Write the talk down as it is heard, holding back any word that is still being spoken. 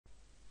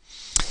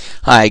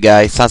Hi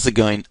guys, how's it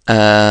going?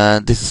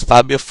 This is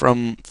Fabio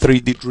from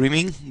 3D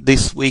Dreaming.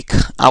 This week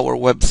our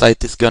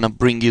website is gonna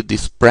bring you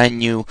this brand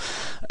new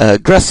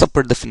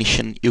grasshopper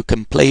definition. You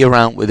can play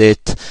around with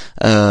it.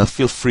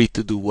 Feel free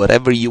to do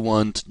whatever you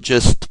want.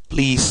 Just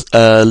please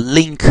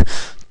link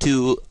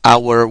to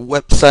our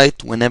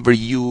website whenever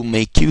you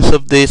make use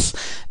of this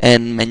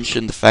and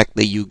mention the fact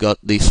that you got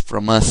this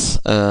from us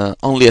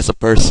only as a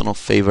personal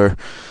favor.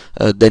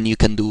 Then you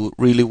can do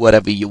really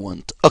whatever you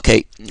want.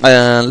 Okay,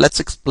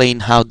 let's explain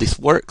how this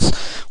works.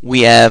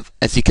 We have,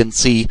 as you can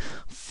see,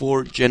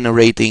 4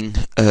 generating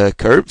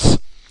curves.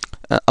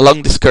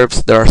 Along these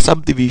curves there are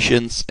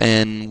subdivisions,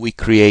 and we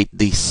create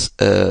this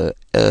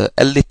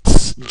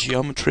ellipse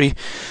geometry,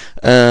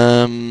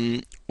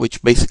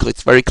 which basically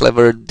it's very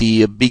clever.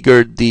 The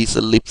bigger these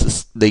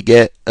ellipses they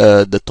get,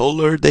 the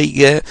taller they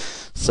get.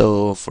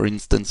 So for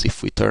instance,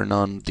 if we turn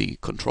on the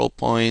control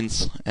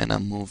points and I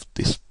move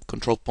this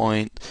control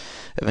point,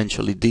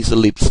 eventually these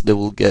ellipses they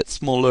will get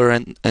smaller,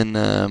 and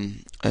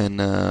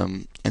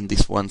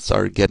these ones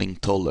are getting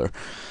taller.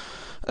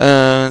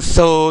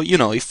 So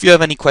if you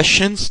have any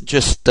questions,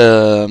 just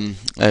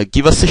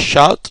give us a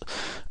shout.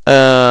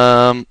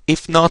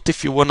 If not,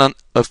 if you wanna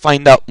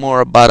find out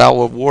more about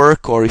our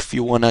work, or if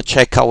you wanna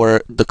check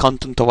the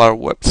content of our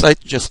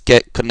website, just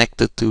get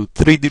connected to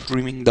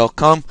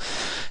 3ddreaming.com.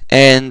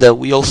 And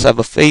we also have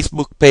a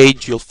Facebook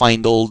page. You'll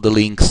find all the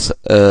links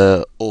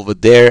over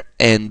there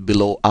and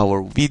below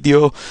our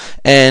video.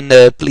 And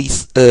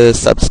please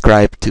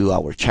subscribe to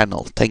our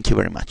channel. Thank you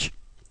very much.